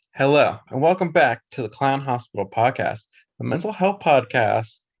Hello, and welcome back to the Clown Hospital Podcast, a mental health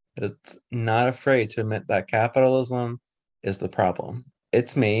podcast that is not afraid to admit that capitalism is the problem.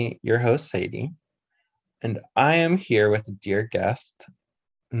 It's me, your host, Sadie, and I am here with a dear guest,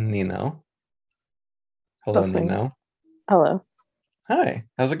 Nino. Hello, That's me. Nino. Hello. Hi,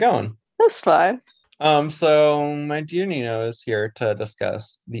 how's it going? That's fine. So my dear Nino is here to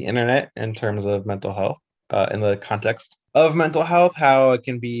discuss the internet in terms of mental health, in the context of mental health, how it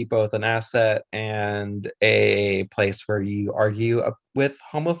can be both an asset and a place where you argue with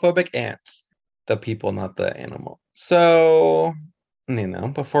homophobic ants, the people, not the animal. So, Nino,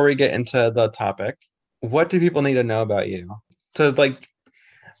 before we get into the topic, what do people need to know about you to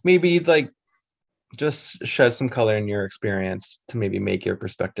maybe just shed some color in your experience to maybe make your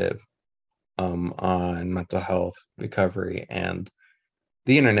perspective on mental health recovery and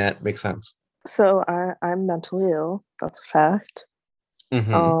the internet make sense. So I'm mentally ill. That's a fact.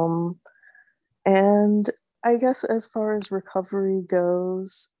 Mm-hmm. Um, and I guess as far as recovery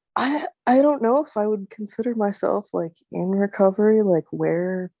goes, I don't know if I would consider myself like in recovery, like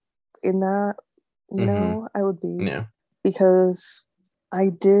where in that, Mm-hmm. I would be Yeah. because I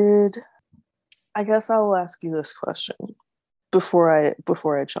did. I guess I will ask you this question before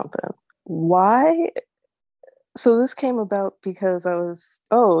I jump in. Why So this came about because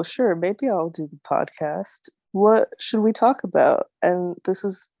oh, sure, maybe I'll do the podcast. What should we talk about? And this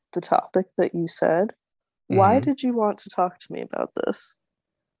is the topic that you said. Why Mm-hmm. did you want to talk to me about this?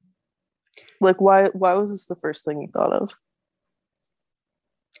 Like why was this the first thing you thought of?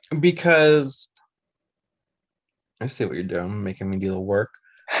 Because I see what you're doing, making me do the work.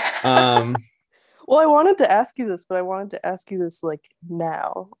 Um, Well, I wanted to ask you this, but I wanted to ask you this like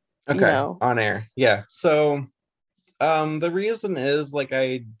now, you okay, know. on air. Yeah. So, the reason is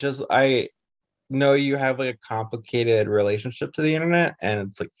I know you have like a complicated relationship to the internet,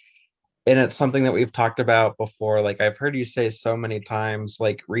 and it's something that we've talked about before. Like I've heard you say so many times,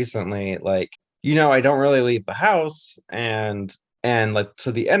 like recently, I don't really leave the house, and like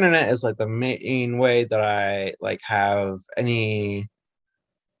so the internet is like the main way that I like have any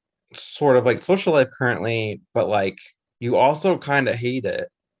sort of like social life currently, but like you also kind of hate it.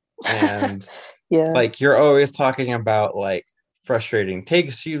 And Yeah. like you're always talking about like frustrating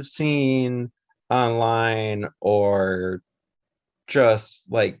takes you've seen online, or just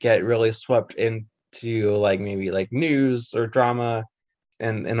like get really swept into like maybe like news or drama,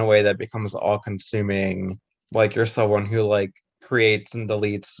 and in a way that becomes all consuming. Like you're someone who like creates and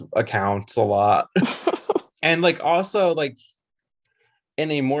deletes accounts a lot. And like also like in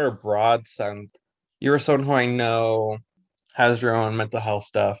a more broad sense, you're someone who I know has your own mental health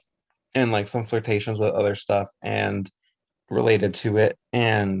stuff and like some flirtations with other stuff and related to it.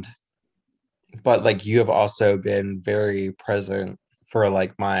 And but like you have also been very present for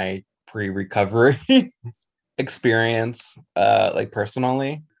like my pre-recovery experience, like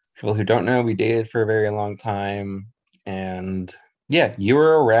personally. People who don't know, we dated for a very long time, and yeah, you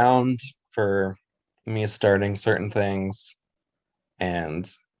were around for me starting certain things, and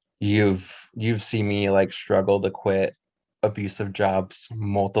you've seen me like struggle to quit abusive jobs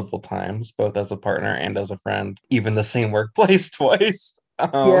multiple times, both as a partner and as a friend, even the same workplace twice.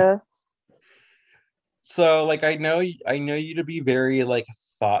 Yeah. So like I know you to be very like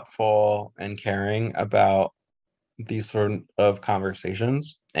thoughtful and caring about these sort of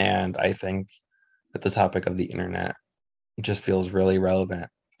conversations, and I think that the topic of the internet just feels really relevant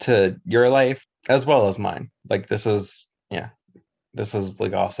to your life as well as mine. Like this is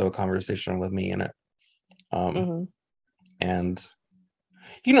like also a conversation with me in it. Um Hmm. and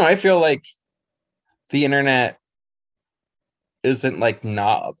I feel like the internet isn't like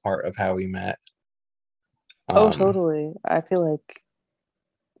not a part of how we met. Oh, Um totally. I feel like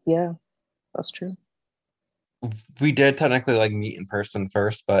yeah, that's true. we did technically like meet in person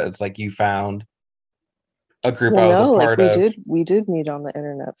first, but it's like you found a group Well, I was a no, like part of. we did meet on the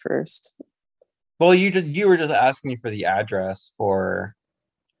internet first. Well, you were just asking me for the address for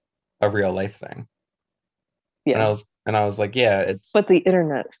a real life thing. And Yeah. I was like, yeah, it's But the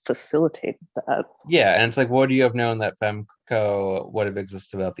internet facilitated that. yeah, and it's like, would you have known that Femco would have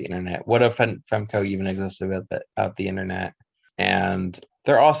existed without the internet? What if Femco even existed without the internet? And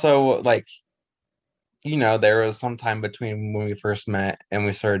they're also like, there was some time between when we first met and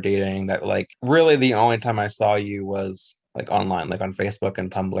we started dating that like really the only time I saw you was like online, like on Facebook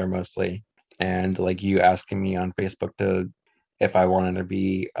and Tumblr mostly. And like you asking me on Facebook to if I wanted to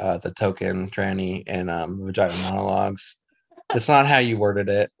be the token tranny in Vagina Monologues. That's not how you worded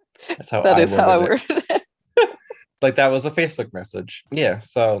it. That's how That I is how I worded it. worded it. Like that was a Facebook message. Yeah,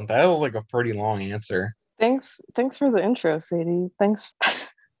 so that was like a pretty long answer. Thanks for the intro, Sadie. Thanks.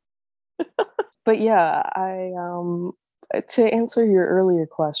 But yeah, I to answer your earlier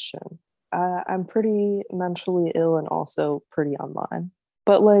question, I'm pretty mentally ill and also pretty online,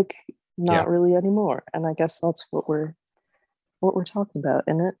 but like Yeah. not really anymore. And I guess that's what we're talking about,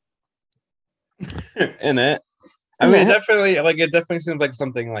 isn't it? In it. I In mean, it. it definitely seems like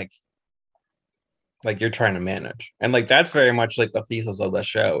something like you're trying to manage. And like that's very much like the thesis of the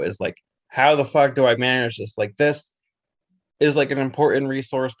show is like, how the fuck do I manage this? Like this is like an important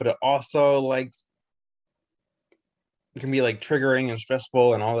resource, but it also like can be like triggering and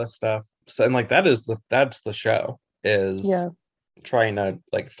stressful and all this stuff. So and like that's the show is Yeah. trying to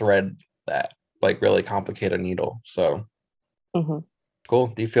like thread that like really complicated needle. So Hmm. cool.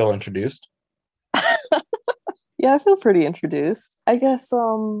 Do you feel introduced? Yeah, I feel pretty introduced. I guess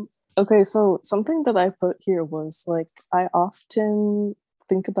okay, so something that I put here was like I often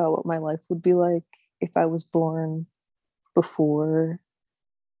think about what my life would be like if I was born before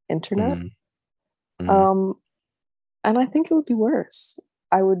internet. Mm, mm. Um and I think it would be worse.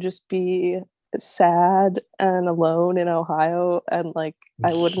 I would just be sad and alone in Ohio and like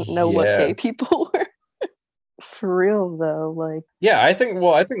I wouldn't know what Yeah. gay people were. For real though, like Yeah, I think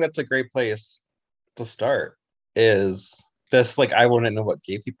that's a great place to start is this like I wouldn't know what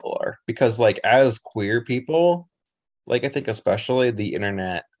gay people are because like as queer people, like I think especially the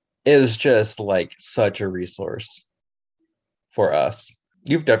internet is just like such a resource for us.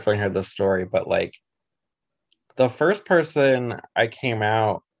 You've definitely heard this story, but like the first person I came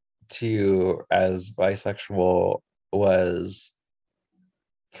out to as bisexual was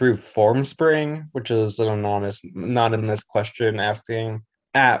through Formspring, which is an anonymous question asking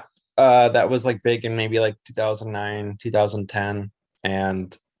app that was like big in maybe like 2009, 2010.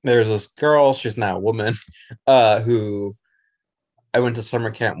 And there's this girl, she's now a woman, who I went to summer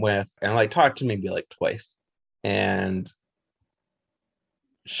camp with and like talked to maybe like twice. And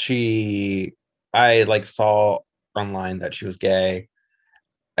she, I like saw online that she was gay.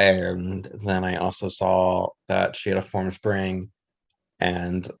 And then I also saw that she had a Formspring.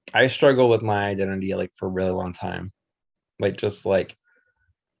 And I struggle with my identity like for a really long time. Like just like,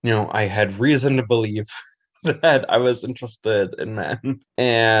 I had reason to believe that I was interested in men.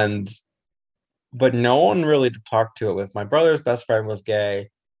 And but no one really to talk to it with. My brother's best friend was gay,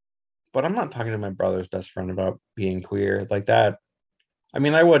 but I'm not talking to my brother's best friend about being queer like that. I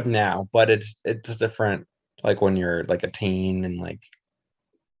mean, I would now, but it's different like when you're like a teen and like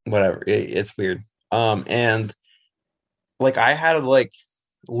whatever. It's weird. And like I had to like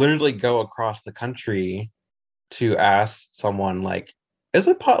literally go across the country to ask someone like, is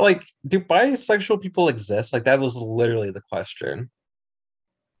it like do bisexual people exist? Like that was literally the question.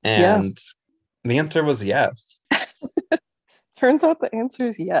 yeah. And the answer was yes. Turns out the answer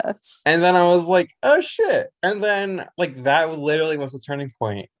is yes. And then I was like, oh shit. And then like that literally was a turning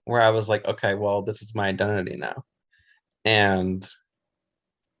point where I was like, okay, well, this is my identity now. And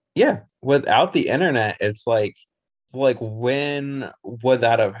yeah, without the internet, it's like when would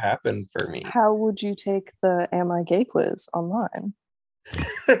that have happened for me? How would you take the Am I Gay quiz online?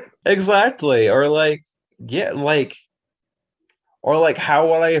 Exactly. Or like, yeah, or like how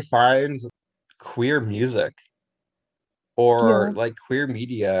would I find queer music or Yeah, like queer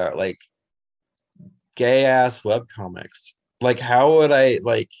media, like gay ass web comics? Like how would I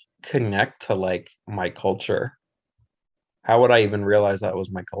like connect to like my culture? How would I even realize that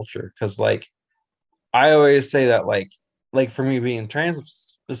was my culture? Because like I always say that like for me being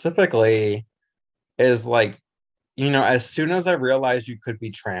trans specifically is like, as soon as I realized you could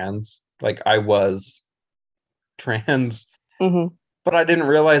be trans, like I was trans, hmm, but I didn't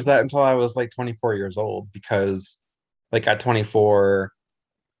realize that until I was like 24 years old because like at 24,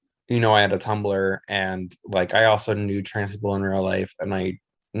 I had a Tumblr and like I also knew trans people in real life and I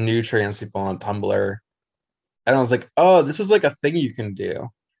knew trans people on Tumblr. And I was like, oh, this is like a thing you can do.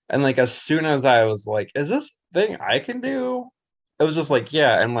 And like as soon as I was like, is this thing I can do? It was just like,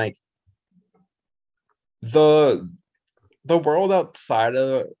 yeah, and like the the world outside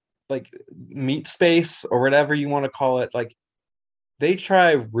of like meat space or whatever you want to call it, like they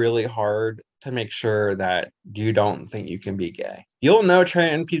try really hard to make sure that you don't think you can be gay. You'll know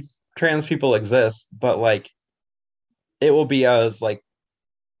trans people exist, but like it will be as like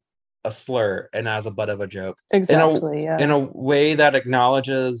a slur and as a butt of a joke in a exactly. in Yeah. a way that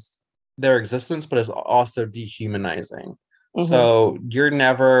acknowledges their existence but is also dehumanizing. Hmm. So you're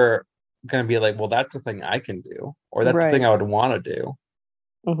never going to be like, well, that's the thing I can do, or that's the thing Right. I would want to do.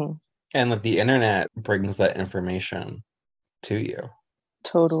 Hmm. And like the internet brings that information to you.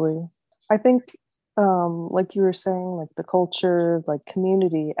 Totally. I think, like you were saying, like the culture, like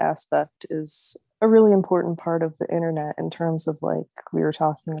community aspect is a really important part of the internet in terms of like we were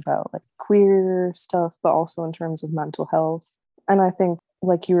talking about like queer stuff, but also in terms of mental health. And I think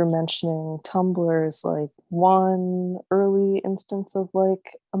like you were mentioning, Tumblr is like one early instance of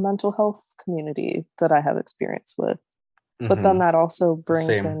like a mental health community that I have experience with. But then Mm-hmm. that also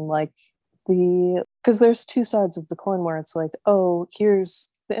brings Same. in like because there's two sides of the coin where it's like, oh, here's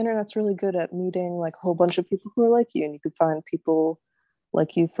the internet's really good at meeting like a whole bunch of people who are like you, and you could find people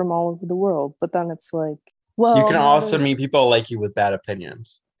like you from all over the world. But then it's like, You well, can now also meet there's, people like you with bad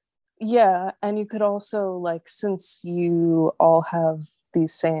opinions. yeah, and you could also like, since you all have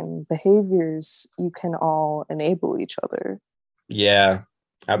these same behaviors, you can all enable each other, Yeah,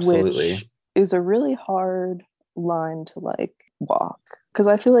 which absolutely. is a really hard line to like walk. Because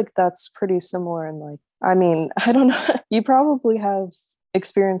I feel like that's pretty similar in like, I mean, I don't know, you probably have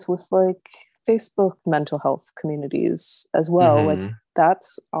experience with like Facebook mental health communities as well. Like, Mm-hmm.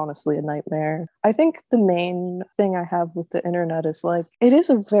 that's honestly a nightmare. I think the main thing I have with the internet is like, it is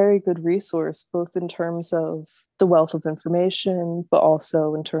a very good resource, both in terms of the wealth of information, but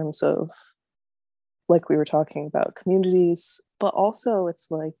also in terms of like we were talking about communities, but also it's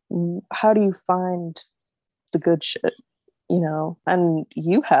like, how do you find the good shit, you know? And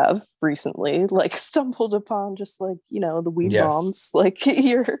you have recently like stumbled upon just like, you know, the weed Yeah. moms, like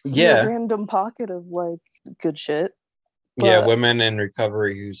your Yeah. random pocket of like good shit. Yeah, But women in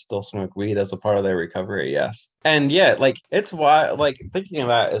recovery who still smoke weed as a part of their recovery, yes. And yeah, like it's wild, like thinking of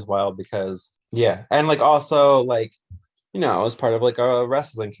that is wild because yeah, and like also like, I was part of like a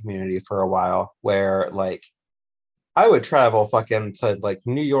wrestling community for a while where like I would travel fucking to like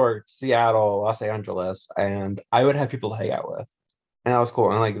New York, Seattle, Los Angeles, and I would have people to hang out with. And that was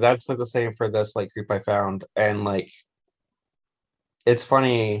cool. And like that's like the same for this like group I found. And like it's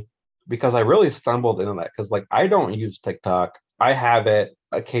funny because I really stumbled into that because like I don't use TikTok. I have it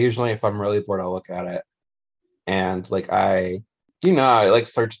occasionally if I'm really bored, I'll look at it. And like I like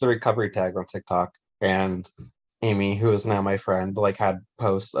search the recovery tag on TikTok, and Amy, who is now my friend, like had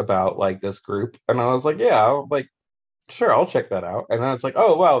posts about like this group. And I was like, yeah, like sure, I'll check that out. And then it's like,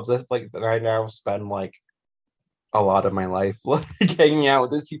 oh wow, this like I now spend like a lot of my life like hanging out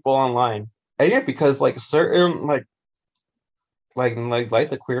with these people online. And yeah, because like certain like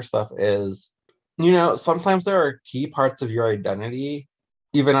the queer stuff is, sometimes there are key parts of your identity,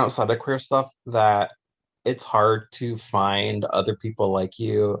 even outside of queer stuff, that it's hard to find other people like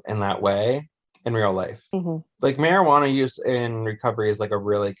you in that way in real life. mhm. Like marijuana use in recovery is like a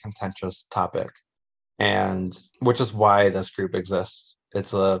really contentious topic, and which is why this group exists.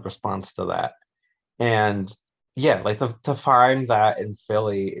 It's a response to that. And yeah, like to find that in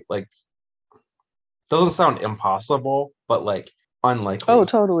Philly, like doesn't sound impossible, but like Oh, unlikely.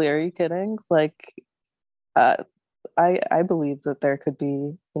 totally. Are you kidding? Like, uh, I believe that there could be,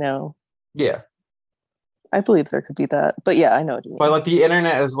 you know, Yeah. I believe there could be that. But yeah, I know what you But mean. like the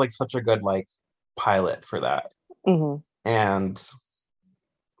internet is like such a good like pilot for that. Hmm. And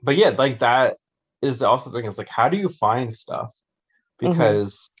but yeah, like that is also the thing is like how do you find stuff? Hmm.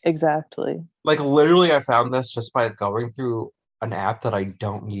 Because Exactly. like literally I found this just by going through an app that I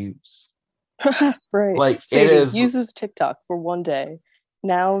don't use. Right. Like it Sadie is uses TikTok for one day,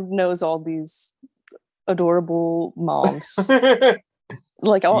 now knows all these adorable moms,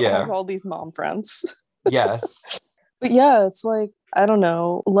 like all has yeah, all these mom friends. yes. But yeah, it's like, I don't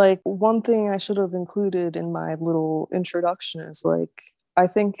know, like one thing I should have included in my little introduction is like, I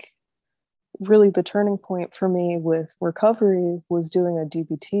think really the turning point for me with recovery was doing a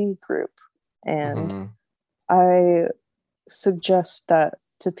DBT group. And Hmm. I suggest that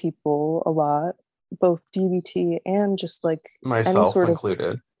to people a lot, both DBT and just like any Myself sort of,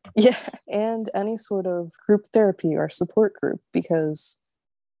 included. yeah, and any sort of group therapy or support group. Because,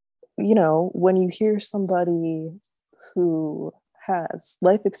 you know, when you hear somebody who has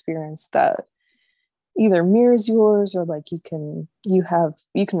life experience that either mirrors yours or like you can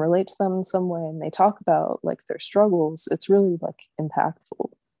relate to them in some way and they talk about like their struggles, it's really like impactful.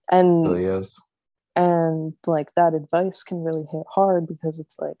 and Really is. like that advice can really hit hard because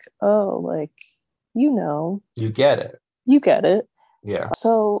it's like, oh, like, you know, You get it. you get it. Yeah.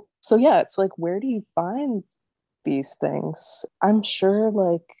 So yeah, it's like, where do you find these things? I'm sure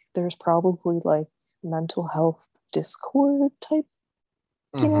like there's probably like mental health Discord type,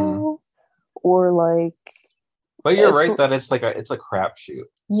 you Hmm. know, or like But you're it's, right that it's a crapshoot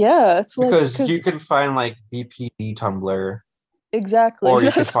yeah, it's like, because you because can find like BPD Tumblr exactly, or you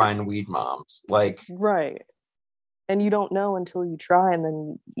could that's find weed moms. Like, right. And you don't know until you try, and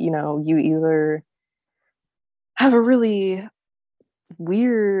then, you know, you either have a really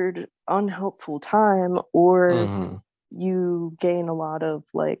weird, unhelpful time, or mhm. you gain a lot of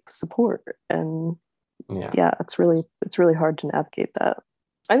like support. And Yeah. yeah, it's really hard to navigate that.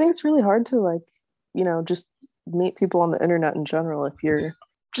 I think it's really hard to like, just meet people on the internet in general if you're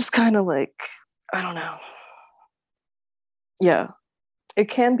just kind of like, I don't know. Yeah, it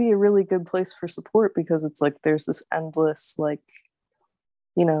can be a really good place for support because it's like there's this endless like,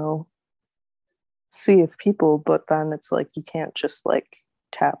 you know, sea of people, but then it's like you can't just like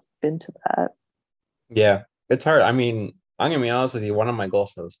tap into that. Yeah. It's hard. I mean, I'm gonna be honest with you. One of my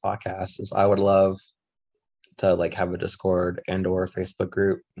goals for this podcast is I would love to like have a Discord and or a Facebook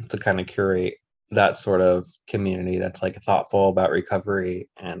group to kind of curate that sort of community that's like thoughtful about recovery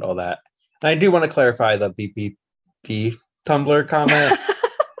and all that. And I do want to clarify the BPP Tumblr comment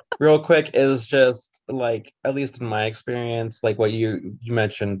real quick is just like, at least in my experience, like what you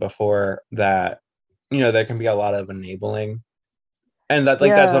mentioned before, that there can be a lot of enabling, and that like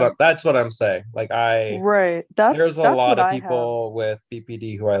Yeah, that's what I'm saying. Like right. there's a That's lot what of I have. people with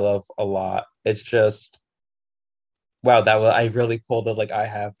BPD who I love a lot. It's just, wow, that was, I really pulled it, like I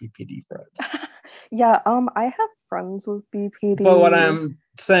have BPD friends. Yeah, I have friends with But what BPD. I'm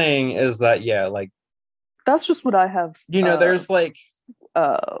saying is that, yeah, like, That's just what I have there's like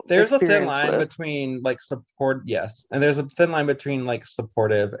there's a thin experience line with. between like support, yes, and there's a thin line between like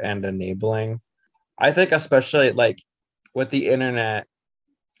supportive and enabling. I think especially like with the internet,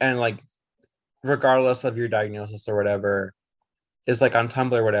 and like regardless of your diagnosis or whatever, is like on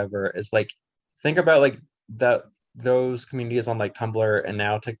Tumblr or whatever, is like, think about like that those communities on like Tumblr and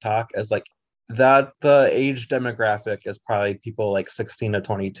now TikTok as like that the age demographic is probably people like 16 to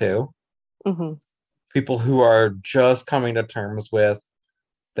 22, Hmm. people who are just coming to terms with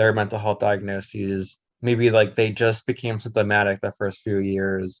their mental health diagnoses. Maybe like they just became symptomatic the first few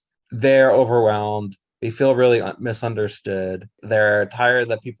years. They're overwhelmed. They feel really misunderstood. They're tired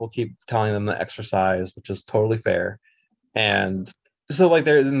that people keep telling them to exercise, which is totally fair. And so like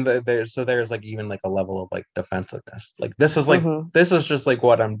there's like even like a level of like defensiveness. Like Hmm. this is just like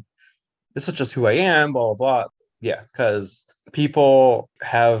what I'm this is just who I am, blah blah blah. Yeah, because people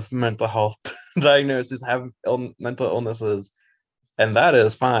have mental health diagnoses, have mental illnesses, and that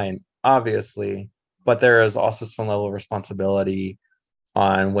is fine, obviously. But there is also some level of responsibility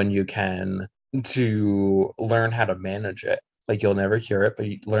on when you can to learn how to manage it. Like you'll never cure it, but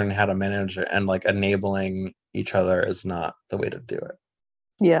you learn how to manage it, and like enabling each other is not the way to do it.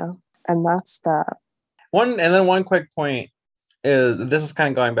 Yeah, and that's that. One quick point is, this is kind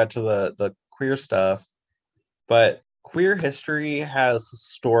of going back to the queer stuff, but queer history has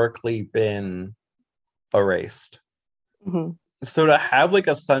historically been erased. Hmm. So to have like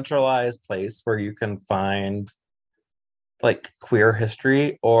a centralized place where you can find like queer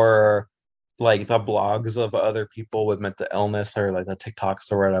history, or like the blogs of other people with mental illness, or like the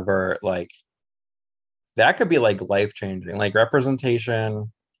TikToks or whatever, like that could be like life changing. Like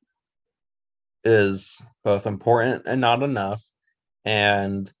representation is both important and not enough,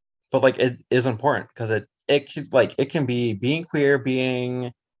 and but like it is important because it can be being queer,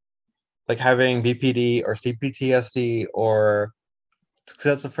 being like having BPD or CPTSD or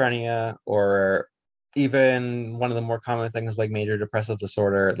schizophrenia, or even one of the more common things like major depressive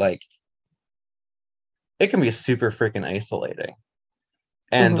disorder. Like it can be super freaking isolating.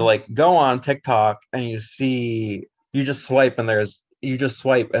 And Hmm. like go on TikTok and you just swipe and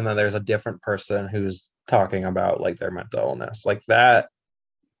then there's a different person who's talking about like their mental illness. Like that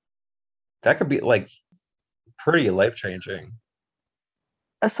could be like pretty life changing.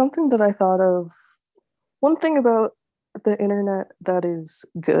 Something that I thought of, one thing about the internet that is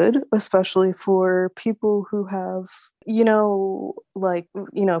good, especially for people who have,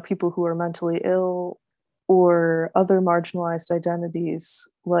 people who are mentally ill or other marginalized identities,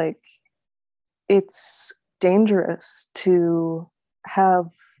 like it's dangerous to have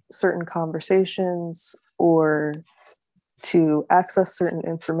certain conversations or to access certain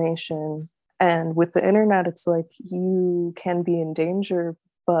information. And with the internet, it's like you can be in danger,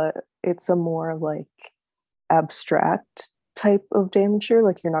 but it's a more like abstract type of danger.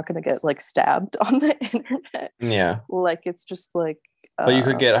 Like you're not going to get like stabbed on the internet. Yeah. Like it's just like, But you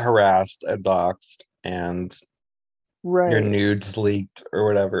could uh, get harassed and doxxed and your right. nudes leaked or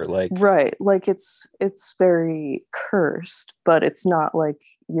whatever. Like, Right. Like it's very cursed, but it's not like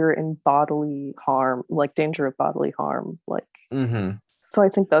you're in bodily harm, like danger of bodily harm. Like mm-hmm. so I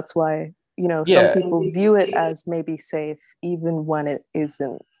think that's why, some Yeah. people view it as maybe safe even when it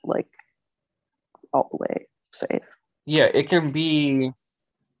isn't like all the way safe. Yeah, it can be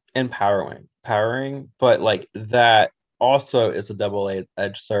empowering, but like that also is a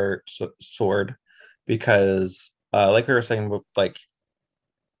double-edged sword, because like we were saying, like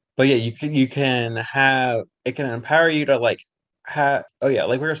but yeah, you can have it can empower you to like have oh yeah,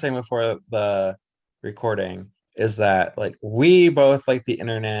 like we were saying before the recording, is that like we both like the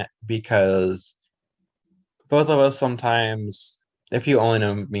internet because both of us sometimes, if you only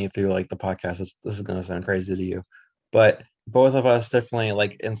know me through like the podcast, this is gonna sound crazy to you, but both of us definitely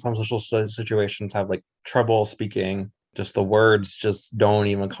like in some social situations have like trouble speaking. Just the words just don't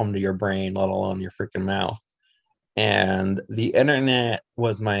even come to your brain, let alone your freaking mouth. And the internet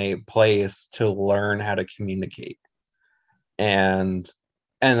was my place to learn how to communicate. And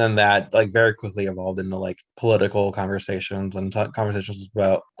then that like very quickly evolved into like political conversations and conversations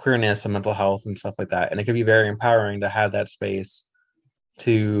about queerness and mental health and stuff like that. And it can be very empowering to have that space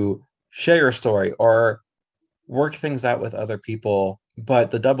to share your story or work things out with other people.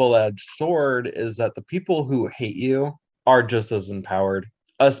 But the double-edged sword is that the people who hate you are just as empowered,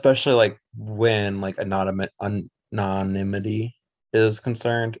 especially like when like anonymity is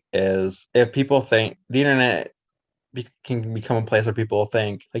concerned. Is if people think the internet can become a place where people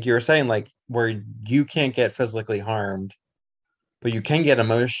think, like you were saying, like where you can't get physically harmed, but you can get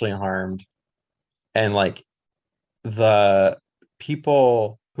emotionally harmed, and like the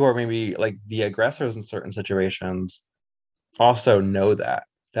people who are maybe like the aggressors in certain situations also know that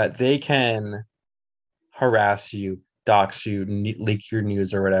they can harass you, dox you, leak your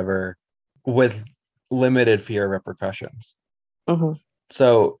news or whatever with limited fear of repercussions. Mm-hmm.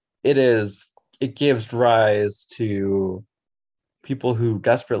 So it gives rise to people who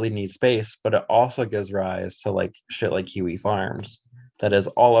desperately need space, but it also gives rise to like shit like Kiwi Farms that is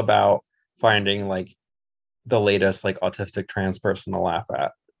all about finding like the latest like autistic trans person to laugh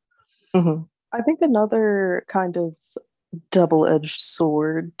at. Mm-hmm. I think another kind of double-edged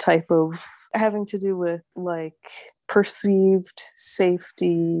sword type of having to do with like perceived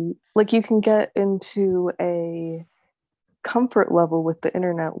safety. Like you can get into a comfort level with the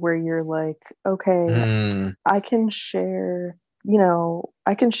internet where you're like, okay, Mm, I can share,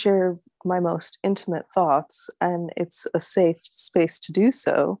 I can share my most intimate thoughts and it's a safe space to do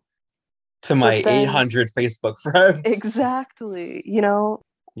so. to my But then, 800 Facebook friends. exactly,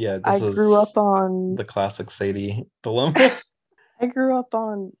 Yeah, I this grew is up on the classic Sadie dilemma. I grew up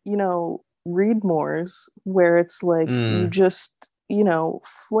on, read mores where it's like you Mm, just,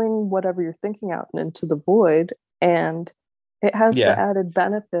 fling whatever you're thinking out into the void. And it has the yeah. added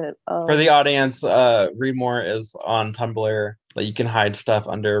benefit For of, the audience, Read More is on Tumblr. Like you can hide stuff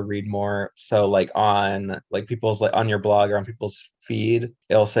under Read More. So like on like people's like on your blog or on people's feed,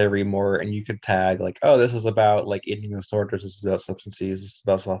 it'll say Read More, and you could tag like, oh, this is about like eating disorders, this is about substance use, this is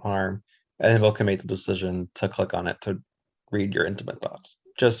about self-harm, and then people can make the decision to click on it to read your intimate thoughts.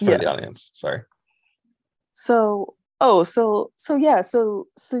 Just for the yeah. audience. Sorry. So, yeah, so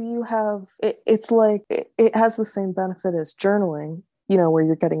you have it's like it has the same benefit as journaling, where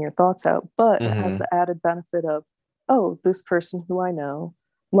you're getting your thoughts out, but it has Mm-hmm. the added benefit of, oh, this person who I know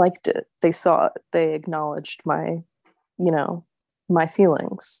liked it. They saw it. They acknowledged you know, my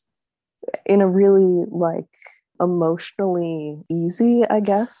feelings in a really like emotionally easy, I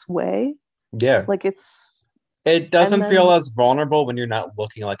guess, way. Yeah. Like it's It and doesn't feel then as vulnerable when you're not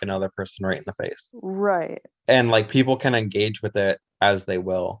looking like another person right in the face. right. And like people can engage with it as they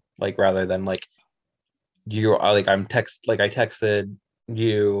will, like rather than like you like I texted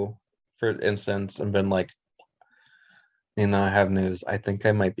you for instance and been like, I have news, I think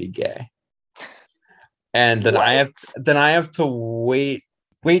I might be gay, and then What? I have to wait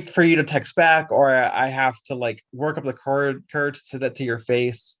for you to text back, or I have to like work up the courage to say that to your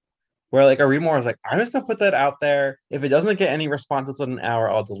face. Where like a remore is like, I'm just gonna put that out there. If it doesn't get any responses in an hour,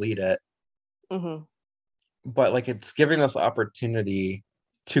 I'll delete it. Mm-hmm. But like it's giving us opportunity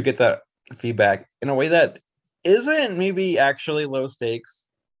to get that feedback in a way that isn't maybe actually low stakes,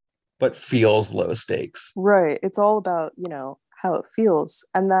 but feels low stakes. Right. It's all about, how it feels.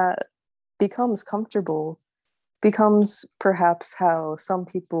 And that becomes comfortable, becomes perhaps how some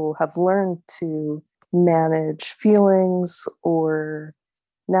people have learned to manage feelings or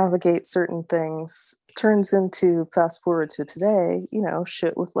navigate certain things. Turns into fast forward to today,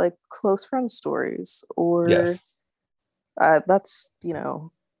 shit with like close friend stories or Yes. that's,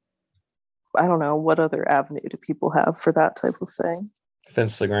 I don't know what other avenue do people have for that type of thing.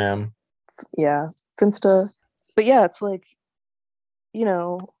 Instagram. Yeah, Finsta. But yeah, it's like, you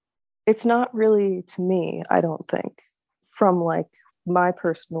know, it's not really to me, I don't think, from like my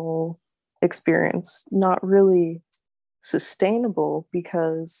personal experience, not really sustainable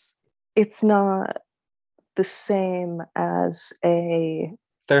because it's not the same as a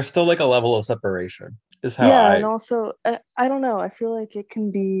There's still like a level of separation, is how yeah, and I. also I don't know, I feel like it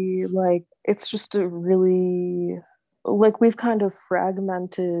can be like it's just a really like we've kind of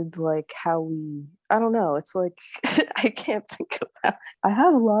fragmented like how we, I don't know, it's like I can't think about, I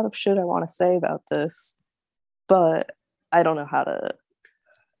have a lot of shit I want to say about this, but I don't know how to,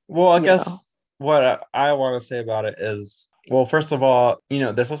 Well, I you guess know. what I want to say about it is, well, first of all,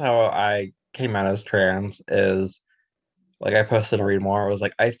 this is how I came out as trans is like I posted a read more. It was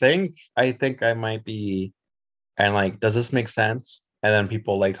like, I think I might be, and like, does this make sense? And then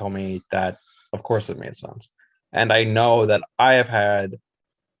people like told me that of course it made sense. And I know that I have had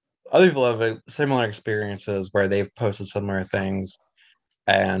other people have similar experiences where they've posted similar things,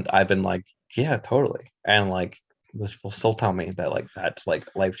 and I've been like, yeah, totally. And like those people still tell me that like that's like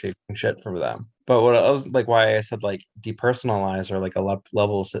life-changing shit for them. But what I was like, why I said like depersonalize or like a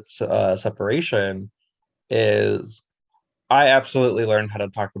level separation is I absolutely learned how to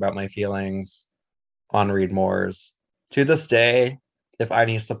talk about my feelings on Read More's. To this day, if I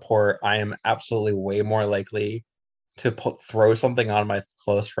need support, I am absolutely way more likely to throw something on my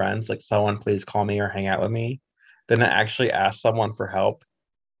close friends, like someone please call me or hang out with me, than to actually ask someone for help.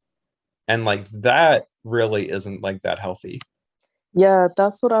 And like that really isn't like that healthy. Yeah,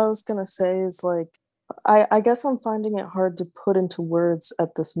 that's what I was gonna say is like I guess I'm finding it hard to put into words at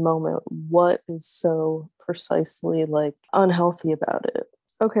this moment what is so precisely like unhealthy about it.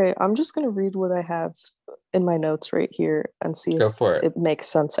 Okay, I'm just gonna read what I have in my notes right here and see if Go for it. it makes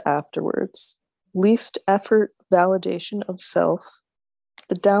sense afterwards. Least effort validation of self.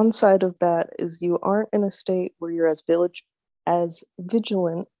 The downside of that is you aren't in a state where you're as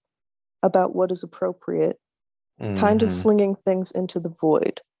vigilant about what is appropriate, kind of Mm-hmm. flinging things into the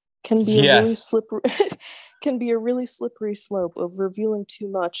void can be a really Yes. slippery can be a really slippery slope of revealing too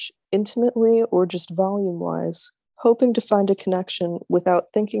much intimately or just volume wise, hoping to find a connection without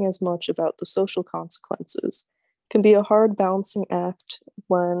thinking as much about the social consequences. Can be a hard balancing act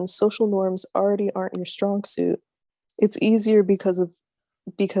when social norms already aren't your strong suit. It's easier because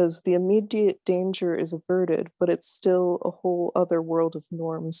the immediate danger is averted, but it's still a whole other world of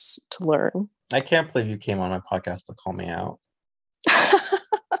norms to learn. I can't believe you came on my podcast to call me out.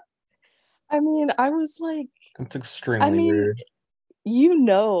 I mean, I was like, It's I extremely mean,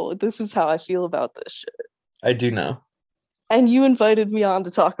 rude. this is how I feel about this shit. I do know. And you invited me on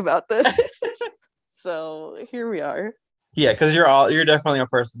to talk about this. So here we are. Yeah, because you're definitely a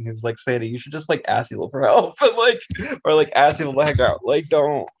person who's like saying you should just like ask people for help and like or like ask people to hang out. Like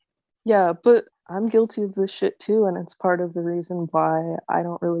don't. Yeah, but I'm guilty of this shit too. And it's part of the reason why I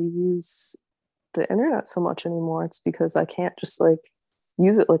don't really use the internet so much anymore. It's because I can't just like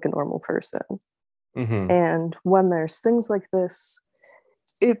use it like a normal person. Mm-hmm. And when there's things like this,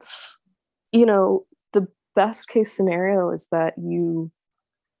 it's, you know, the best case scenario is that you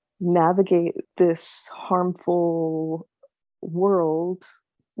navigate this harmful world,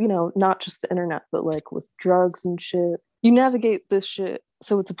 not just the internet, but like with drugs and shit. You navigate this shit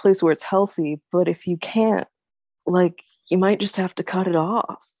so it's a place where it's healthy, but if you can't, like, you might just have to cut it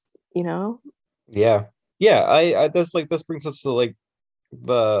off, you know? Yeah. Yeah, I this like this brings us to like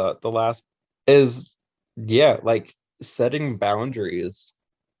the last is yeah, like setting boundaries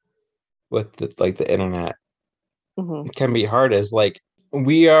with the internet Mm-hmm. can be hard as like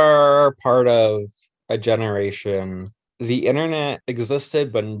we are part of a generation. The internet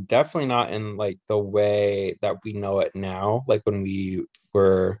existed, but definitely not in like the way that we know it now, like when we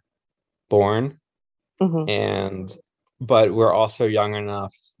were born. Mm-hmm. And but we're also young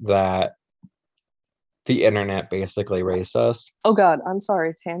enough that the internet basically raised us. Oh God, I'm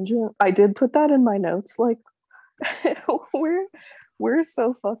sorry, tangent. I did put that in my notes. Like, we're we're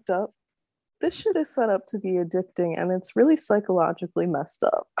so fucked up. This shit is set up to be addicting, and it's really psychologically messed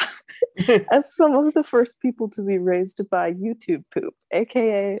up. As some of the first people to be raised by YouTube poop,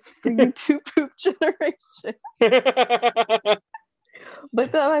 aka the YouTube poop generation.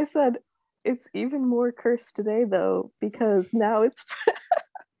 But then I said, it's even more cursed today though, because now it's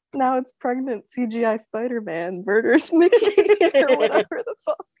pregnant CGI Spider-Man murders Mickey or whatever the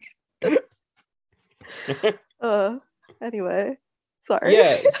fuck. Uh anyway, sorry.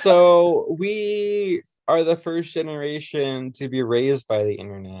 Yeah, so we are the first generation to be raised by the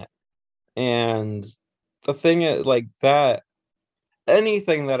internet. And the thing is like that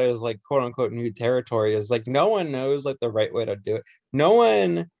anything that is like quote unquote new territory is like no one knows like the right way to do it. No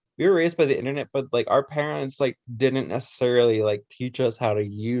one We were raised by the internet, but like our parents like didn't necessarily like teach us how to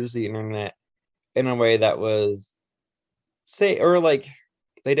use the internet in a way that was say or like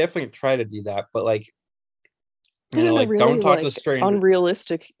they definitely try to do that, but like But in a like don't really talk to like strangers.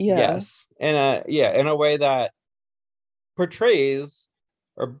 unrealistic, yeah. Yes. In a way that portrays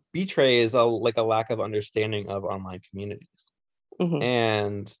or betrays a like a lack of understanding of online communities. Mm-hmm.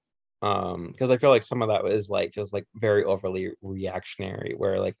 And Because I feel like some of that is like just like very overly reactionary,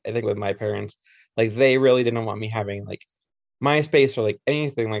 where like I think with my parents, like they really didn't want me having like MySpace or like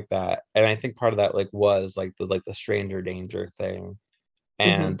anything like that. And I think part of that like was like the stranger danger thing.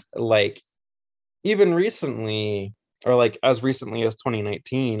 Mm-hmm. And like even recently, or like as recently as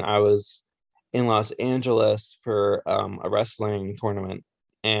 2019, I was in Los Angeles for a wrestling tournament.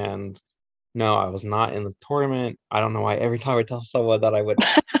 And no, I was not in the tournament. I don't know why every time I tell someone that I went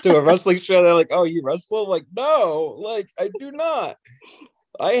to a wrestling show, they're like, "Oh, you wrestle?" I'm like, no, like I do not.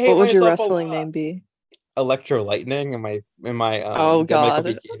 I hate What would your myself a wrestling lot. name be? Electro Lightning in my Oh Get My God.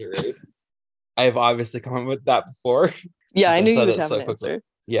 Cookie Gatorade. I've obviously come up with that before Yeah, since I I knew you said would it have so an quickly. answer.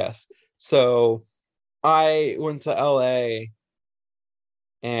 Yes. So I went to LA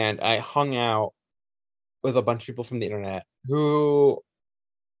and I hung out with a bunch of people from the internet who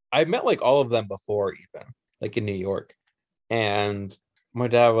I met like all of them before even, like in New York. And my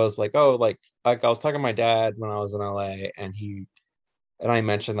dad was like, "Oh, like I was talking to my dad when I was in LA and I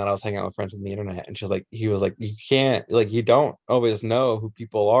mentioned that I was hanging out with friends on the internet and he was like, you can't like you don't always know who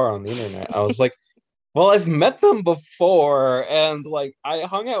people are on the internet." I was like, well, I've met them before and like I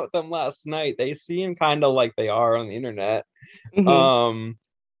hung out with them last night. They seem kind of like they are on the internet. Hmm. Um,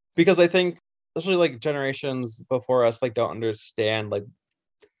 because I think especially like generations before us like don't understand like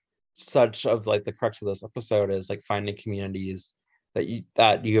such of like the crux of this episode is like finding communities that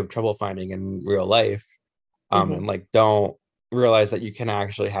you have trouble finding in real life. Hmm. And like don't realize that you can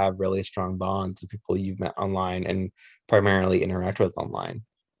actually have really strong bonds with people you've met online and primarily interact with online.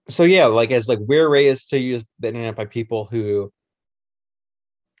 So yeah, like as like we're raised to use the internet by people who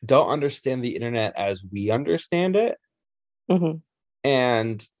don't understand the internet as we understand it, Hmm.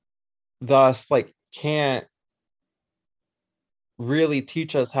 and thus like can't really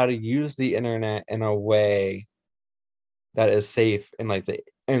teach us how to use the internet in a way that is safe in like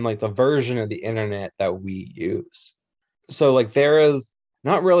the version of the internet that we use. So like there is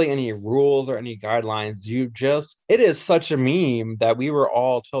not really any rules or any guidelines. You just it is such a meme that we were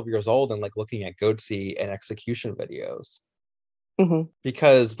all 12 years old and like looking at goatse and execution videos Hmm.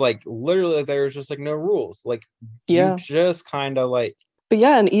 because like literally there's just like no rules. Like you Yeah. just kind of like But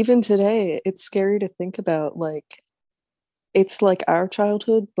yeah, and even today, it's scary to think about like it's like our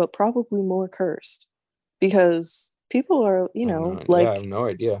childhood, but probably more cursed because people are, I know, yeah, I have like no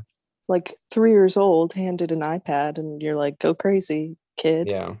idea. 3 years old, handed an iPad, and you're like, go crazy, kid.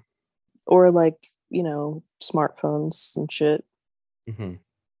 Yeah. Or like, smartphones and shit. Hmm.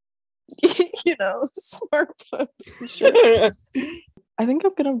 Smartphones and shit. I think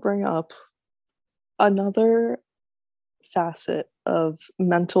I'm gonna bring up another facet of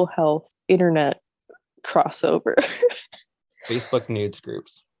mental health internet crossover. Facebook nudes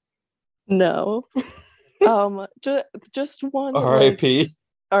groups. No. Just one like RIP.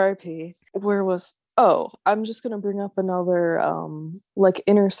 RIP. Where was I'm just gonna bring up another like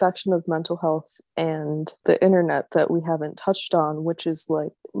intersection of mental health and the internet that we haven't touched on, which is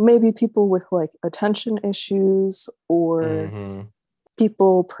like maybe people with like attention issues or Hmm.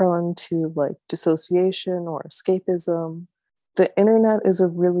 people prone to like dissociation or escapism. The internet is a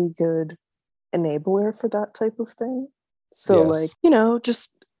really good enabler for that type of thing. So like, Yes.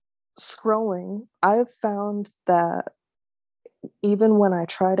 just scrolling, I've found that even when I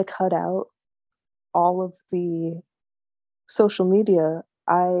try to cut out all of the social media,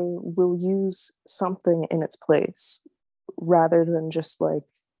 I will use something in its place rather than just like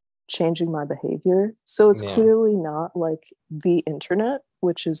changing my behavior. So it's Yeah. clearly not like the internet,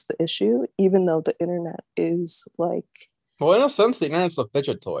 which is the issue, even though the internet is like, Well, in a sense, the internet's a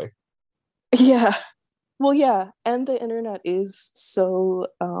fidget toy. yeah, well, yeah. And the internet is so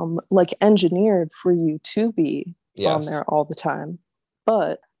like engineered for you to be on Yes. there all the time.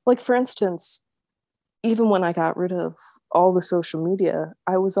 But like, for instance, even when I got rid of all the social media,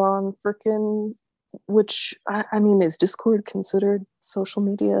 I was on freaking, which I mean, is Discord considered social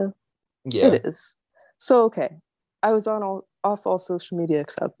media? Yeah. It is. So, okay. I was on off all social media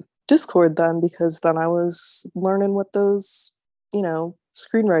except Discord then, because then I was learning what those,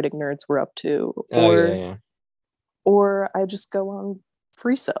 screenwriting nerds were up to, Oh yeah, yeah. or I just go on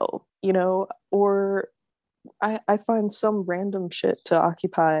free cell, or I find some random shit to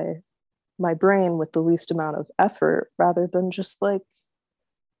occupy my brain with the least amount of effort rather than just like,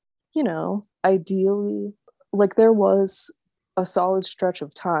 ideally, like there was a solid stretch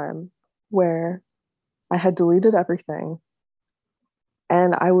of time where I had deleted everything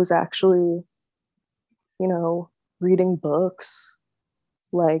and I was actually, you know, reading books,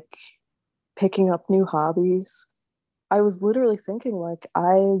 like picking up new hobbies. I was literally thinking like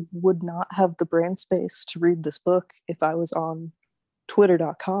I would not have the brain space to read this book if I was on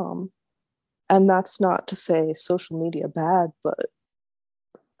twitter.com. And that's not to say social media bad, but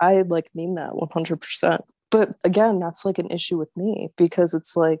I like mean that 100%. But again, that's like an issue with me because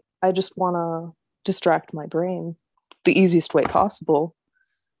it's like I just want to distract my brain the easiest way possible.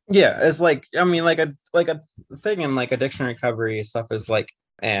 Yeah, it's like, I mean, like a thing in like addiction recovery stuff is like,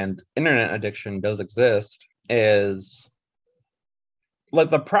 and internet addiction does exist, is like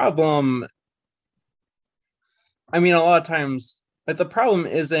the problem. I mean, a lot of times, like the problem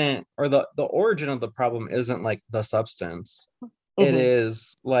isn't, or the origin of the problem isn't like the substance. It Mm-hmm.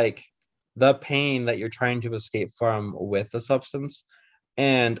 is like the pain that you're trying to escape from with the substance.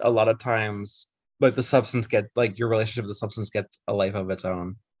 And a lot of times, like the substance get like your relationship with the substance gets a life of its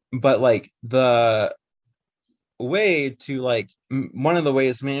own. But like the way to like one of the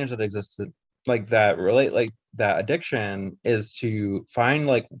ways to manage that existed like that relate like that addiction is to find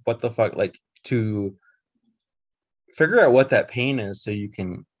like what the fuck, like to figure out what that pain is so you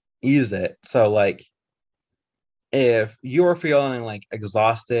can ease it. So like if you're feeling like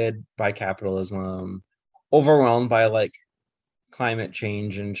exhausted by capitalism, overwhelmed by like climate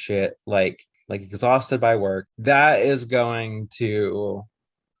change and shit, like exhausted by work, that is going to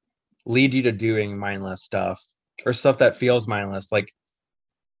lead you to doing mindless stuff or stuff that feels mindless, like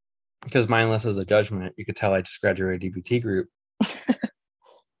because mindless is a judgment. You could tell I just graduated a DBT group,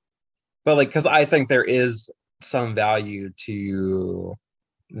 but like because I think there is some value to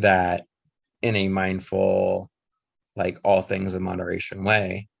that in a mindful, like all things in moderation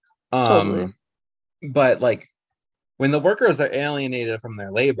way. Totally. Um, but like when the workers are alienated from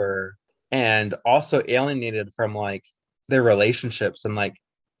their labor and also alienated from like their relationships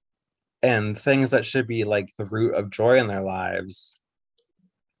and things that should be like the root of joy in their lives,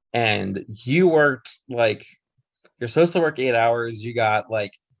 and you worked like you're supposed to work 8 hours, you got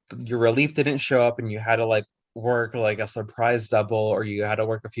like your relief didn't show up and you had to like work like a surprise double, or you had to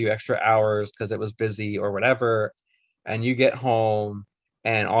work a few extra hours because it was busy or whatever, and you get home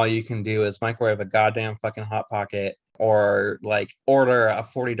and all you can do is microwave a goddamn fucking hot pocket or like order a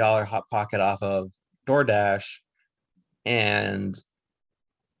 $40 hot pocket off of DoorDash and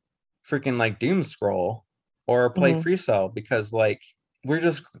freaking like doom scroll or play Mm-hmm. free cell because like we're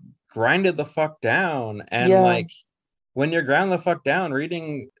just grinded the fuck down. And Yeah, like when you're ground the fuck down,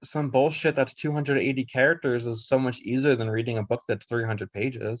 reading some bullshit that's 280 characters is so much easier than reading a book that's 300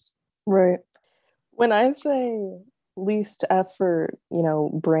 pages. right. When I say least effort,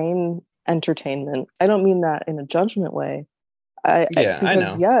 brain entertainment, I don't mean that in a judgment way. Yeah, I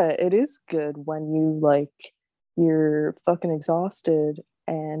Because know. yeah, it is good when you're fucking exhausted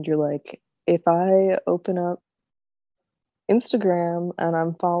and you're like, if I open up Instagram and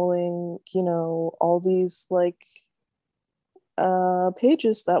I'm following, all these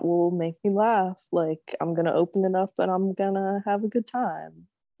pages that will make me laugh, like I'm gonna open it up and I'm gonna have a good time,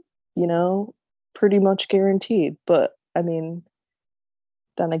 you know, pretty much guaranteed. But I mean,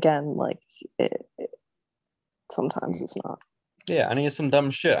 then again, like it sometimes it's not. Yeah, I need some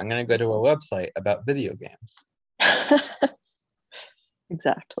dumb shit. I'm gonna go to a It's website about video games.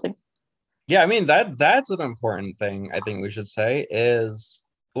 exactly. Yeah, I mean that's an important thing I think we should say is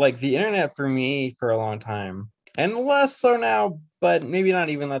like the internet for me for a long time, and less so now, but maybe not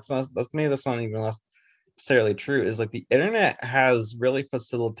even that's maybe that's not even less necessarily true, is like the internet has really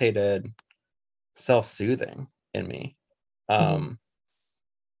facilitated self-soothing in me. Hmm. Um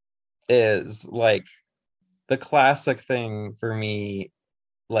is like the classic thing for me,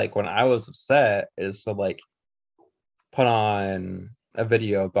 like when I was upset, is to like put on a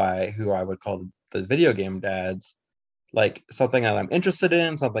video by who I would call the video game dads, like something that I'm interested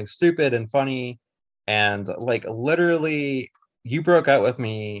in, something stupid and funny, and like literally you broke out with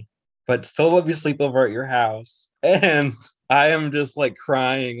me, but still let me sleep over at your house, and I am just like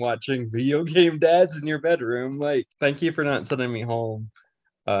crying watching video game dads in your bedroom. Like, thank you for not sending me home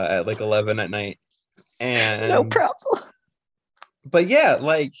at like 11 at night. No And problem. but yeah,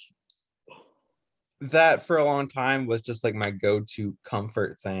 like that for a long time was just like my go-to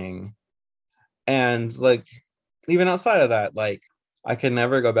comfort thing. And like even outside of that, like I can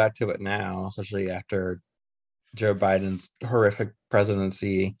never go back to it now, especially after Joe Biden's horrific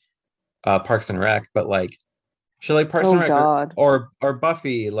presidency, Parks and Rec. But like should like Parks Oh and Rec God. or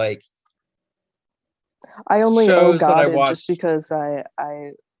Buffy, like I only oh shows that I Godded just watched because I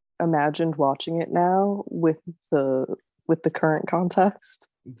imagined watching it now the with the current context.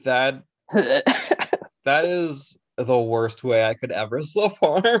 that that is the worst way I could ever so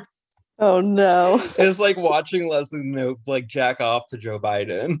far. Oh no. It's like watching Leslie Knope like jack off to Joe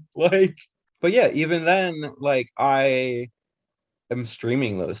Biden. Like, but yeah, even then, like I am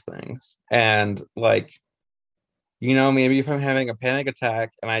streaming those things. And like maybe if I'm having a panic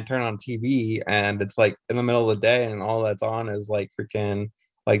attack and I turn on TV and it's like in the middle of the day and all that's on is like freaking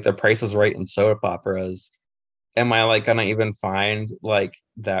like The Price is Right and soap operas, am I like gonna even find like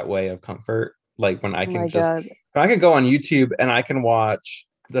that way of comfort? Like when I Oh can my just, God. when I can go on YouTube and I can watch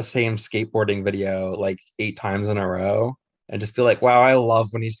the same skateboarding video like 8 times in a row and just be like, wow, I love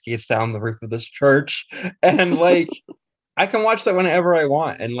when he skates down the roof of this church. And like I can watch that whenever I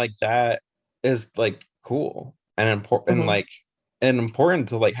want. And like that is like cool and important and Hmm. like and important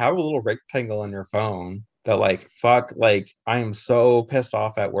to like have a little rectangle on your phone that like fuck like I'm so pissed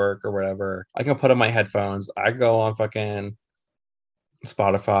off at work or whatever. I can put on my headphones. I go on fucking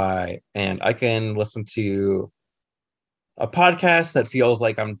Spotify and I can listen to a podcast that feels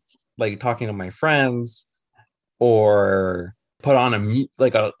like I'm like talking to my friends or put on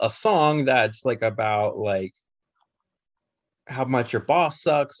like a song that's like about like how much your boss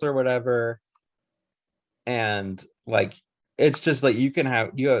sucks or whatever. And like it's just like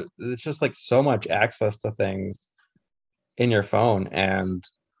it's just like so much access to things in your phone. And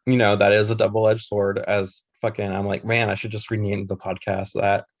that is a double-edged sword. As fucking I'm like, man, I should just rename the podcast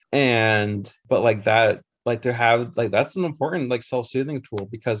that. And but like that, like to have like that's an important like self-soothing tool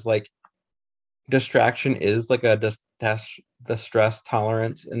because like distraction is like a distress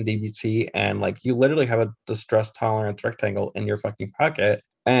tolerance in DBT, and like you literally have a distress tolerance rectangle in your fucking pocket.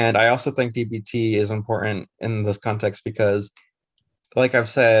 And I also think DBT is important in this context because, like I've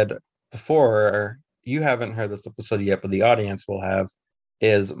said before, you haven't heard this episode yet, but the audience will have,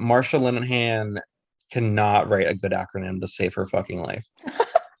 is Marsha Linehan cannot write a good acronym to save her fucking life.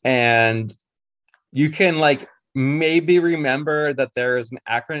 And you can like maybe remember that there is an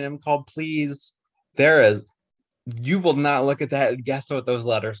acronym called Please. There is. You will not look at that and guess what those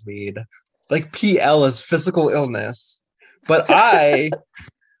letters mean. Like PL is physical illness. But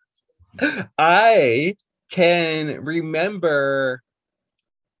I can remember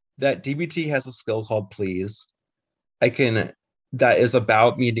that DBT has a skill called Please. I can that is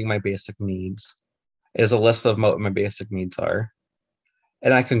about meeting my basic needs. It is a list of what my basic needs are.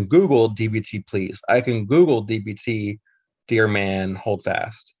 And I can Google DBT Please. I can Google DBT Dear Man Hold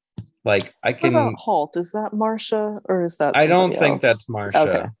Fast. Like I What about can Halt? Is that Marsha or is that I don't somebody think else? that's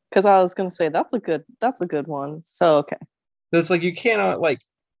Okay. Marsha. Because I was gonna say that's a good one. So okay. It's like you cannot like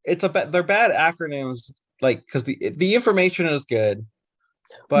they're bad acronyms like because the information is good,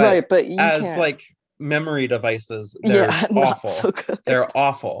 but Right, but you as can't. like memory devices, they're Yeah, not awful. so good. They're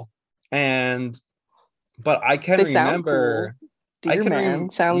awful. And but I can They sound cool. remember I Dear can Man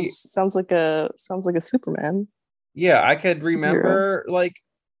sounds like a Superman yeah, I could superhero. remember like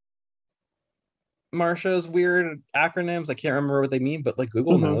Marsha's weird acronyms. I can't remember what they mean, but like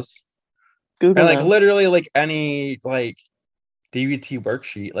Google Hmm. knows. And Google like knows. literally like any like DBT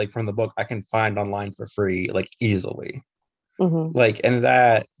worksheet like from the book I can find online for free like easily. Hmm. Like and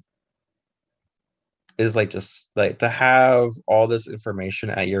that is like just like to have all this information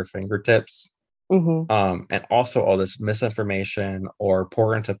at your fingertips, Hmm. and also all this misinformation or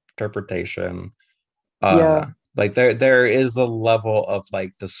poor interpretation. Yeah. Like there is a level of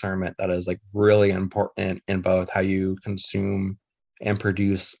like discernment that is like really important in both how you consume and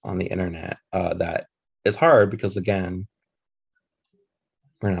produce on the internet. That is hard because again,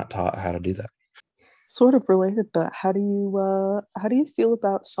 we're not taught how to do that. Sort of related, but how do you feel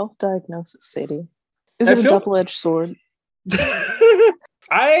about self-diagnosis, Sadie? Is I it a feel double-edged sword?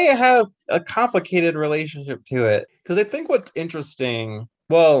 I have a complicated relationship to it because I think what's interesting,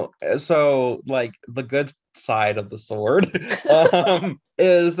 well, so like the good side of the sword,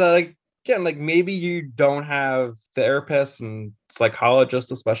 is that like again, like maybe you don't have therapists and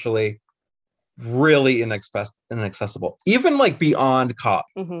psychologists, especially, really inaccessible, even like beyond cost.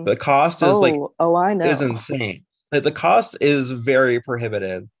 Hmm. The cost Oh, I is know. insane. Like the cost is very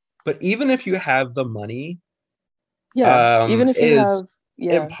prohibitive. But even if you have the money, Yeah, even if you is have,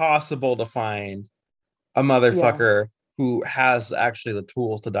 yeah, impossible to find a yeah, motherfucker who has actually the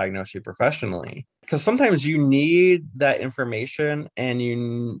tools to diagnose you professionally. Because sometimes you need that information and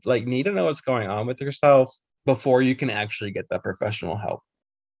you like need to know what's going on with yourself before you can actually get that professional help.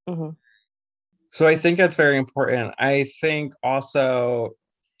 hmm, So I think that's very important. I think also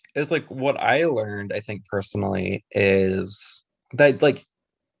is like what I learned, I think personally, is that like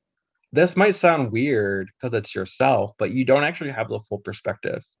this might sound weird because it's yourself, but you don't actually have the full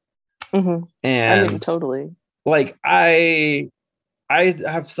perspective. hmm. I mean, And totally. like I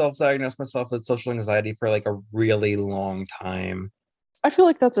have self-diagnosed myself with social anxiety for like a really long time. I feel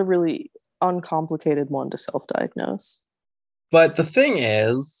like that's a really uncomplicated one to self-diagnose. But the thing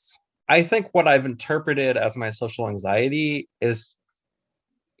is, I think what I've interpreted as my social anxiety is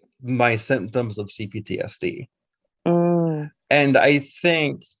my symptoms of CPTSD. Mm, And I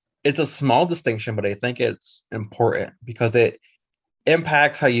think it's a small distinction, but I think it's important because it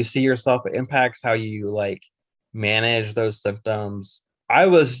impacts how you see yourself, it impacts how you like manage those symptoms. I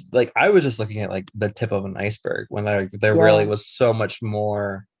was just looking at like the tip of an iceberg when there really yeah, was so much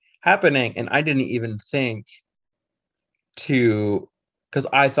more happening, and I didn't even think to because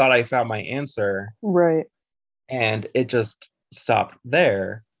I thought I found my answer right. and it just stopped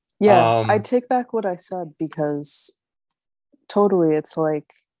there. Yeah, I Um, take back what I said because totally it's like,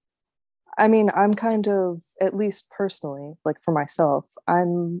 I mean, I'm kind of, at least personally, like for myself,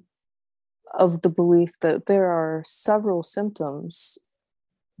 I'm of the belief that there are several symptoms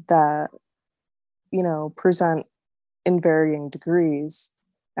that, present in varying degrees.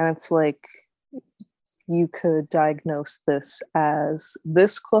 And it's like you could diagnose this as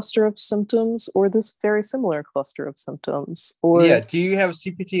this cluster of symptoms or this very similar cluster of symptoms. yeah, Or, do you have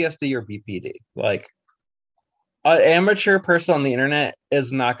CPTSD or BPD? Like an amateur person on the internet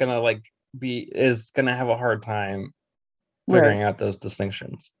is not gonna like be is gonna have a hard time right. figuring out those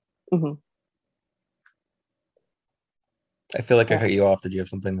distinctions. Hmm. I feel like I Yeah. cut you off. Did you have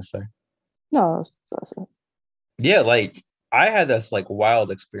something to say? No, that's it. Yeah, like I had this like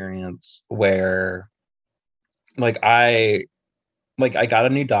wild experience where like I got a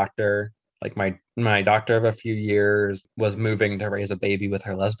new doctor. Like my doctor of a few years was moving to raise a baby with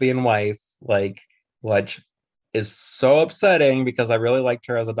her lesbian wife, like which is so upsetting because I really liked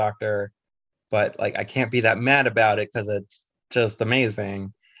her as a doctor, but like I can't be that mad about it because it's just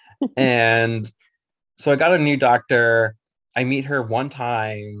amazing. And so I got a new doctor. I meet her one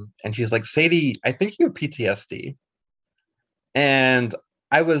time and she's like, Sadie, I think you have PTSD. And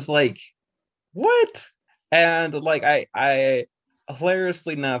I was like, what? And like I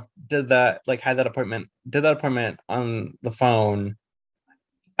hilariously enough did that, like did that appointment on the phone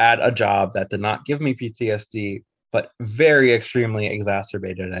at a job that did not give me PTSD, but very extremely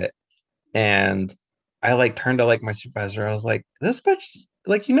exacerbated it. And I like turned to like my supervisor. I was like, this bitch,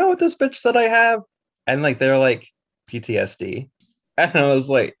 like, you know what this bitch said I have? And like they're like PTSD. And I was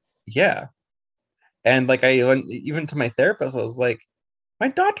like, yeah. And like I went even to my therapist, I was like, my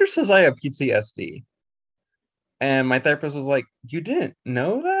doctor says I have PTSD. And my therapist was like, you didn't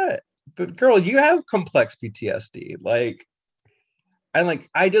know that? But girl, you have complex PTSD. Like, and like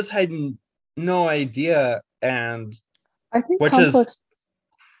I just had no idea. And I think which is complex,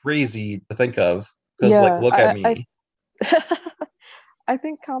 crazy to think of. Because like yeah, look at I me. I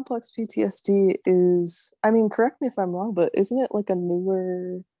think complex PTSD is, I mean, correct me if I'm wrong, but isn't it like a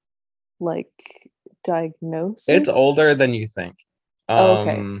newer like It's diagnosis? older than you think. Oh,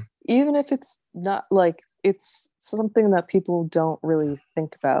 okay. Um, Even if it's not like it's something that people don't really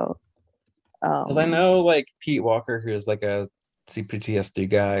think about. because I Um, know like Pete Walker, who's like a CPTSD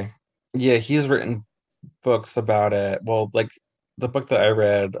guy. Yeah, he's written books about it. Well, like the book that I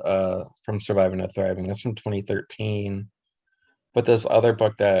read, from Surviving to Thriving, that's from 2013. But this other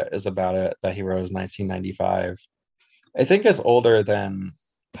book that is about it that he wrote is 1995. I think it's older than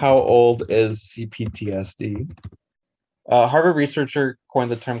how old is CPTSD? Harvard researcher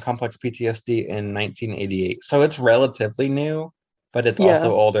coined the term complex PTSD in 1988. So it's relatively new, but it's yeah,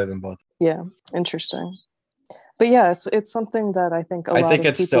 also older than both. yeah, interesting. But yeah, it's something that I think a I lot think of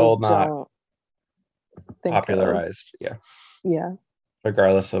it's people still not don't think of. popularized. Yeah. Yeah.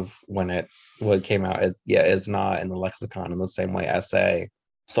 Regardless of when it came out, it yeah is not in the lexicon in the same way as say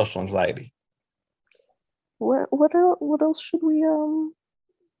social anxiety. What else should we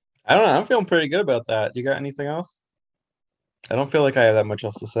I don't know. I'm feeling pretty good about that. You got anything else? I don't feel like I have that much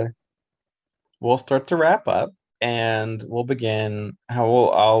else to say. We'll start to wrap up and we'll begin I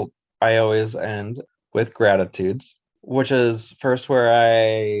always end with gratitudes, which is first where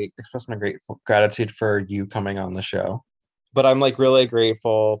I express my gratitude for you coming on the show. But I'm like really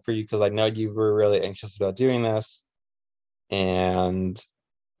grateful for you because I know you were really anxious about doing this and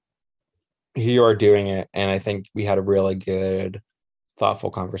here you are doing it. And I think we had a really good,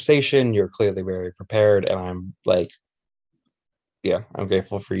 thoughtful conversation. You're clearly very prepared. And I'm like, yeah, I'm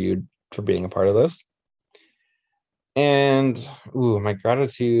grateful for you for being a part of this. And ooh, my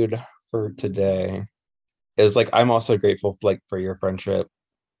gratitude for today is like I'm also grateful like for your friendship.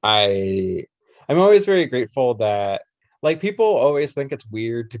 I I'm always very grateful that like people always think it's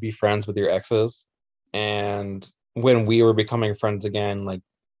weird to be friends with your exes. And when we were becoming friends again, like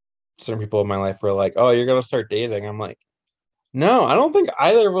certain people in my life were like, "Oh, you're gonna start dating." I'm like, "No, I don't think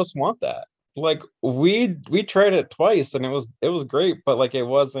either of us want that." Like we tried it twice and it was great, but like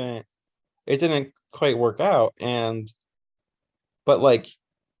it didn't quite work out. And but like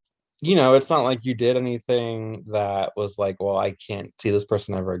it's not like you did anything that was like, well, I can't see this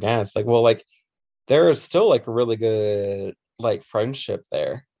person ever again. It's like, well, like there is still like a really good like friendship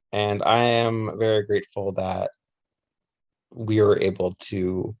there. And I am very grateful that we were able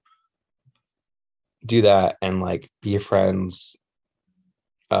to do that and like be friends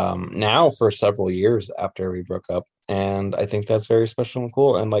now for several years after we broke up. And I think that's very special and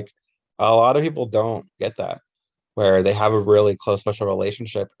cool. And like a lot of people don't get that, where they have a really close special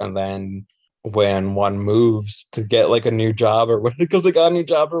relationship and then when one moves to get like a new job or because they got a new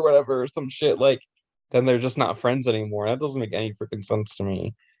job or whatever or some shit, like then they're just not friends anymore. That doesn't make any freaking sense to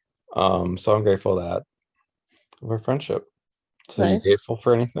me. So I'm grateful that we're friendship. So you Nice. grateful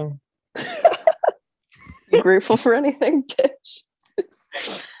for anything? You grateful for anything,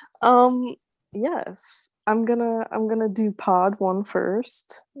 bitch? Um, yes. I'm gonna do pod one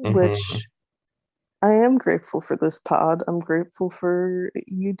first, Mm-hmm. which I am grateful for this pod. I'm grateful for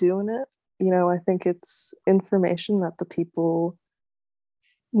you doing it. I think it's information that the people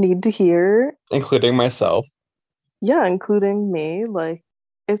need to hear. Including myself. Yeah, including me. Like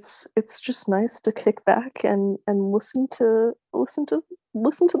it's just nice to kick back and listen to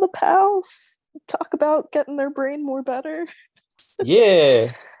the pals talk about getting their brain more better.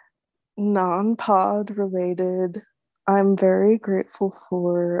 Yeah. Non-pod related. I'm very grateful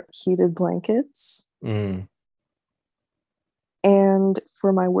for heated blankets Mm. and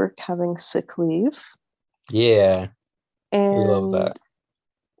for my work having sick leave. Yeah. We love that.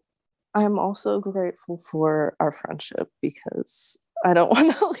 And I'm also grateful for our friendship because I don't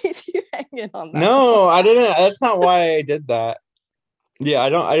want to leave you hanging on that one. No, I didn't. That's not why I did that. Yeah, I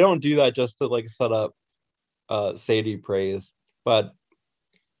don't do that just to like set up Sadie praise. But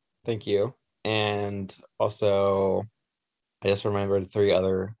thank you. And also I just remembered three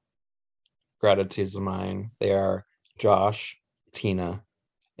other gratitudes of mine. They are Josh, Tina,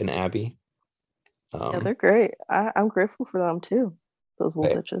 and Abby. Yeah, Um, they're great. I'm grateful for them too. Those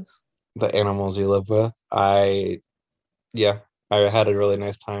little the, bitches. the animals you live with. Yeah, I had a really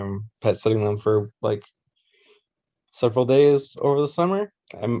nice time pet sitting them for like several days over the summer.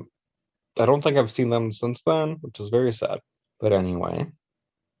 I don't think I've seen them since then, which is very sad. But anyway,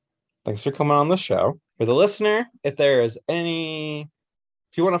 thanks for coming on the show. For the listener, if you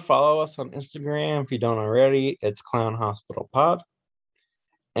want to follow us on Instagram, if you don't already, it's Clown Hospital Pod.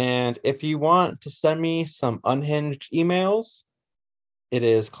 And if you want to send me some unhinged emails, it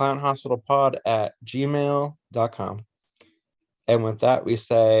is clownhospitalpod@gmail.com. And with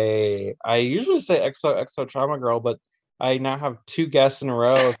that, I usually say XOXO Trauma Girl, but I now have two guests in a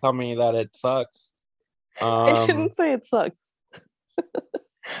row tell me that it sucks. I Um, didn't say it sucks.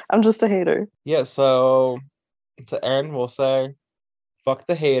 I'm just a hater. yeah, so to end, we'll say, fuck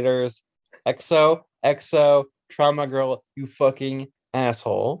the haters. XO, XO, Trauma Girl, you fucking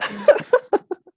asshole.